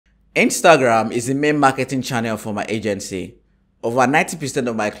Instagram is the main marketing channel for my agency. Over 90%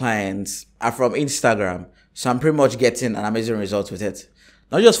 of my clients are from Instagram, so I'm pretty much getting an amazing result with it.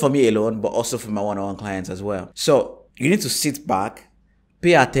 Not just for me alone, but also for my one-on-one clients as well. So you need to sit back,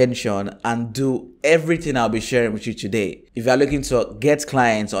 pay attention, and do everything I'll be sharing with you today if you're looking to get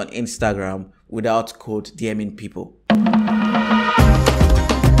clients on Instagram without cold DMing people.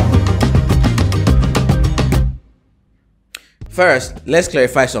 First, let's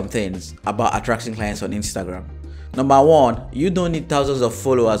clarify some things about attracting clients on Instagram. Number one, you don't need thousands of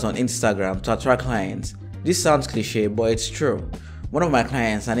followers on Instagram to attract clients. This sounds cliche, but it's true. One of my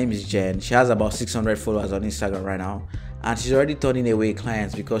clients, her name is Jen. She has about 600 followers on Instagram right now, and she's already turning away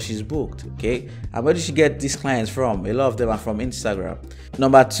clients because she's booked, okay? And where did she get these clients from? A lot of them are from Instagram.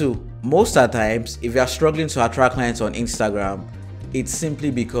 Number two, most of the times, if you're struggling to attract clients on Instagram, it's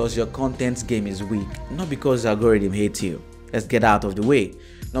simply because your content game is weak, not because the algorithm hates you. Let's get out of the way.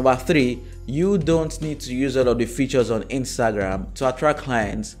 Number three, you don't need to use all of the features on Instagram to attract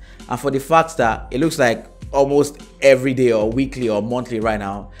clients. And for the fact that it looks like almost every day or weekly or monthly right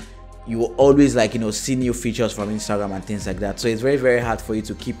now, you will always see new features from Instagram and things like that. So it's very, very hard for you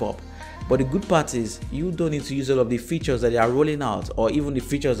to keep up. But the good part is you don't need to use all of the features that they are rolling out or even the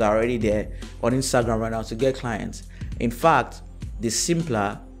features that are already there on Instagram right now to get clients. In fact, the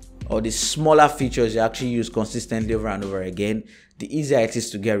simpler or the smaller features you actually use consistently over and over again, the easier it is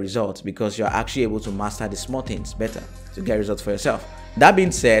to get results because you're actually able to master the small things better to get results for yourself. That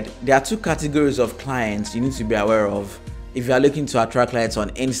being said, there are two categories of clients you need to be aware of if you are looking to attract clients on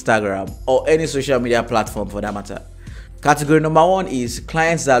Instagram or any social media platform for that matter. Category number one is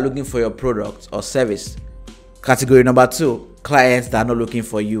clients that are looking for your product or service. Category number two, clients that are not looking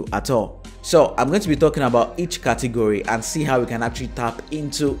for you at all. So I'm going to be talking about each category and see how we can actually tap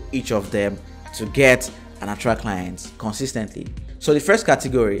into each of them to get and attract clients consistently. So the first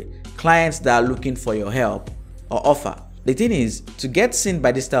category, clients that are looking for your help or offer. The thing is, to get seen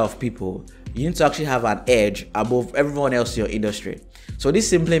by this type of people, you need to actually have an edge above everyone else in your industry. So this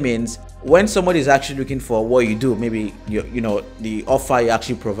simply means when somebody is actually looking for what you do, maybe the offer you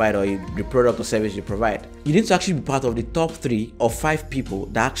actually provide or the product or service you provide, you need to actually be part of the top 3 or 5 people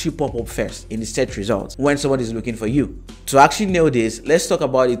that actually pop up first in the search results when somebody is looking for you. To actually nail this, let's talk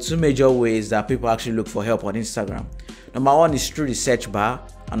about the 2 major ways that people actually look for help on Instagram. Number 1 is through the search bar,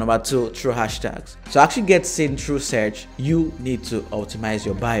 and number 2, through hashtags. To actually get seen through search, you need to optimize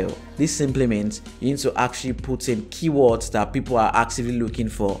your bio. This simply means you need to actually put in keywords that people are actively looking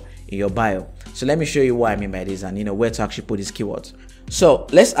for in your bio. So let me show you what I mean by this and where to actually put these keywords. So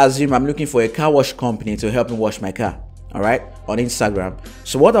let's assume I'm looking for a car wash company to help me wash my car, all right, on Instagram.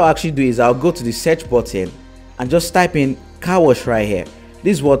 So what I'll actually do is I'll go to the search button and just type in car wash right here.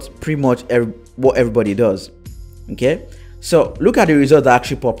 This is what pretty much what everybody does, okay? So look at the results that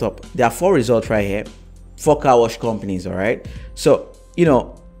actually popped up. There are 4 results right here, 4 car wash companies, all right? So,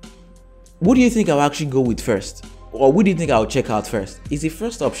 what do you think I'll actually go with first? Or what do you think I'll check out first? Is the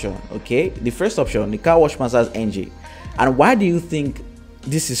first option, okay? The first option, the Car Wash Masters NG. And why do you think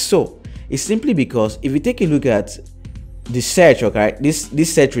this is so? It's simply because if you take a look at the search, okay, this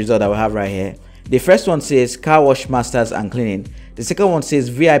search result that we have right here, the first one says Car Wash Masters and Cleaning. The second one says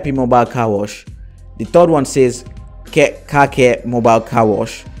VIP Mobile Car Wash. The third one says Car Care Mobile Car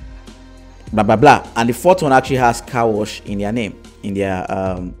Wash, blah blah blah, and the fourth one actually has car wash in their name, in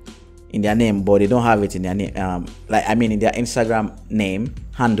their name, but they don't have it in their name, in their Instagram name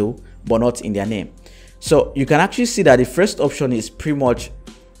handle, but not in their name. So you can actually see that the first option is pretty much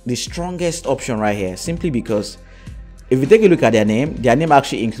the strongest option right here, simply because if you take a look at their name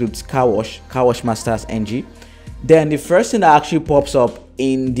actually includes Car Wash Masters NG. Then the first thing that actually pops up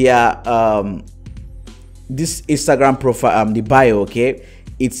in their this Instagram profile, the bio, okay,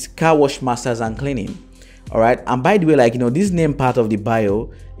 it's Car Wash Masters and Cleaning, all right? And by the way, this name part of the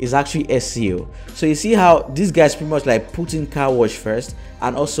bio is actually SEO. So you see how these guys pretty much put in car wash first,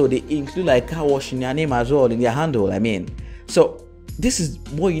 and also they include car wash in their name as well, in their handle, so this is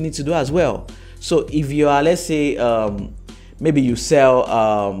what you need to do as well. So if you are, let's say, maybe you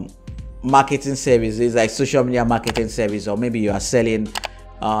sell marketing services like social media marketing service, or maybe you are selling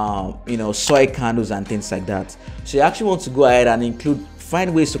soy candles and things like that. So you actually want to go ahead and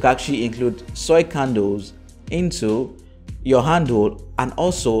find ways to actually include soy candles into your handle, and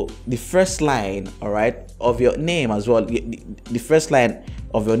also the first line, all right, of your name as well. The first line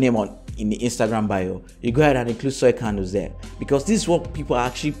of your name in the Instagram bio, you go ahead and include soy candles there, because this is what people are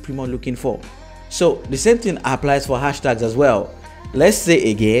actually pretty much looking for. So the same thing applies for hashtags as well. Let's say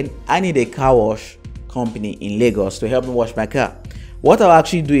again, I need a car wash company in Lagos to help me wash my car. What I'll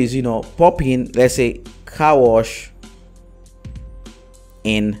actually do is, pop in, let's say, car wash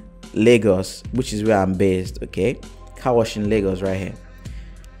in Lagos, which is where I'm based. Okay, car wash in Lagos right here.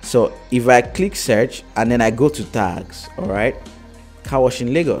 So if I click search and then I go to tags, all right, car wash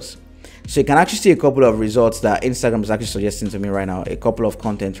in Lagos. So you can actually see a couple of results that Instagram is actually suggesting to me right now, a couple of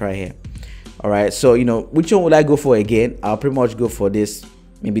content right here. All right, so which one would I go for again? I'll pretty much go for this,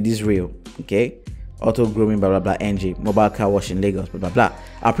 maybe this reel. Okay, auto grooming, blah blah blah, NG, mobile car wash in Lagos, blah blah blah.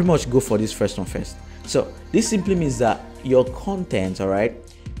 I'll pretty much go for this first one first. So this simply means that your content, all right,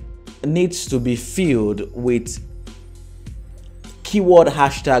 needs to be filled with keyword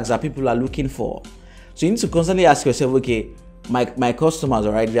hashtags that people are looking for. So you need to constantly ask yourself, okay, my customers,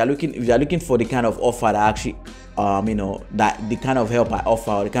 all right, if you are looking for the kind of offer that actually that the kind of help I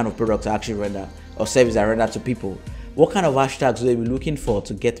offer, or the kind of product I actually render, or service I render to people, what kind of hashtags will they be looking for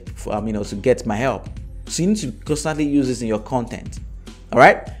to get to get my help? So you need to constantly use this in your content. All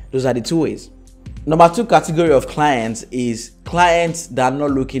right, those are the two ways. Number 2 category of clients is clients that are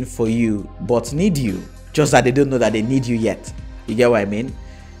not looking for you but need you, just that they don't know that they need you yet. You get what I mean?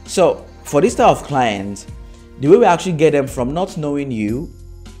 So for this type of clients, the way we actually get them from not knowing you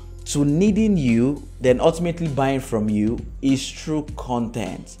to needing you, then ultimately buying from you, is through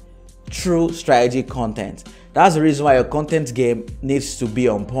content, through strategic content. That's the reason why your content game needs to be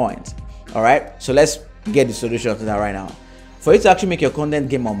on point. All right, so let's get the solution to that right now. For you to actually make your content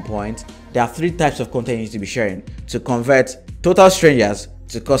game on point, there are 3 types of content you need to be sharing to convert total strangers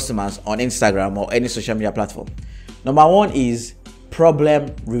to customers on Instagram or any social media platform. Number 1 is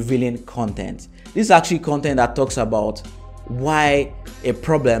problem revealing content. This is actually content that talks about why a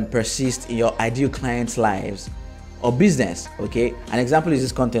problem persists in your ideal clients' lives or business. Okay, an example is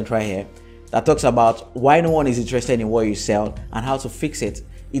this content right here that talks about why no one is interested in what you sell and how to fix it.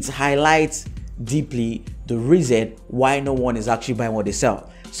 It highlights deeply the reason why no one is actually buying what they sell.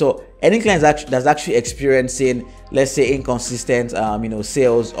 So any client that's actually experiencing, let's say, inconsistent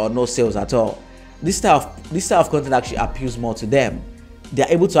sales or no sales at all, this type of content actually appeals more to them. They're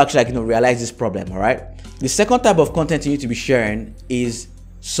able to actually realize this problem. All right, the second type of content you need to be sharing is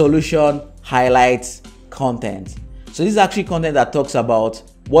solution highlights content. So this is actually content that talks about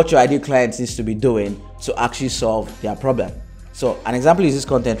what your ideal client needs to be doing to actually solve their problem. So an example is this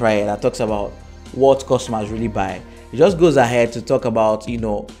content right here that talks about what customers really buy. It just goes ahead to talk about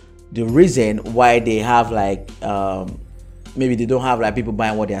the reason why they have maybe they don't have people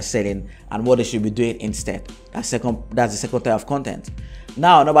buying what they are selling and what they should be doing instead. That's the second type of content.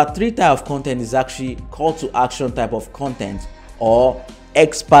 Now, number 3 type of content is actually call to action type of content or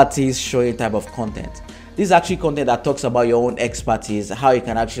expertise showing type of content. This is actually content that talks about your own expertise, how you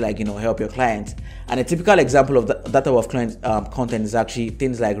can actually help your clients. And a typical example of that type of client content is actually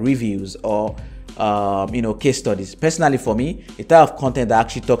things like reviews or case studies. Personally, for me, the type of content that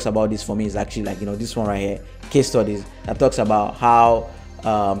actually talks about this for me is actually this one right here, case studies, that talks about how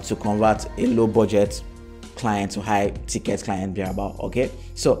to convert a low budget client to high ticket client thereabout. Okay,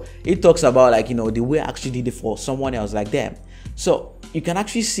 so it talks about the way I actually did it for someone else like them. So you can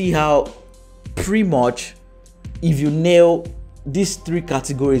actually see how pretty much if you nail these 3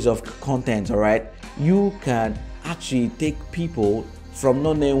 categories of content, all right, you can actually take people from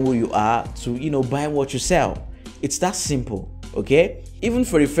not knowing who you are to buying what you sell. It's that simple. Okay, even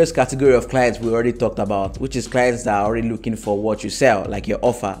for the first category of clients we already talked about, which is clients that are already looking for what you sell, like your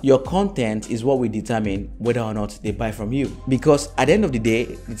offer, your content is what will determine whether or not they buy from you. Because at the end of the day,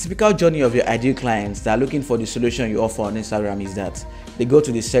 the typical journey of your ideal clients that are looking for the solution you offer on Instagram is that they go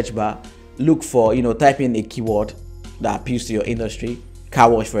to the search bar, look for type in a keyword that appeals to your industry, car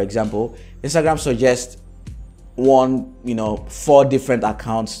wash for example. Instagram suggests 4 different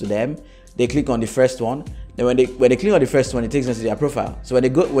accounts to them. They click on the first one. Then when they click on the first one, it takes them to their profile. So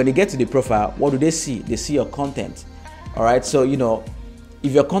when they get to the profile, what do they see? They see your content. All right, so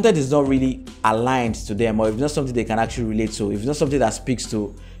if your content is not really aligned to them, or if it's not something they can actually relate to, if it's not something that speaks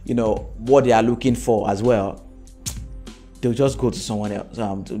to what they are looking for as well, they'll just go to someone else.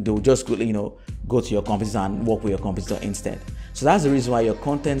 They'll just go to your competitor and work with your competitor instead. So that's the reason why your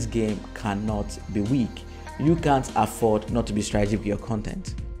content game cannot be weak. You can't afford not to be strategic with your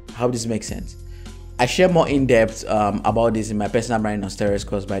content. I hope this makes sense. I share more in depth about this in my personal branding on steroids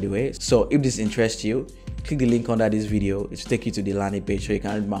course, by the way. So if this interests you, click the link under this video. It will take you to the landing page so you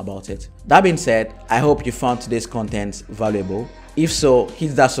can read more about it. That being said, I hope you found today's content valuable. If so, hit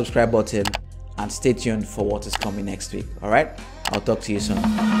that subscribe button and stay tuned for what is coming next week. All right, I'll talk to you soon.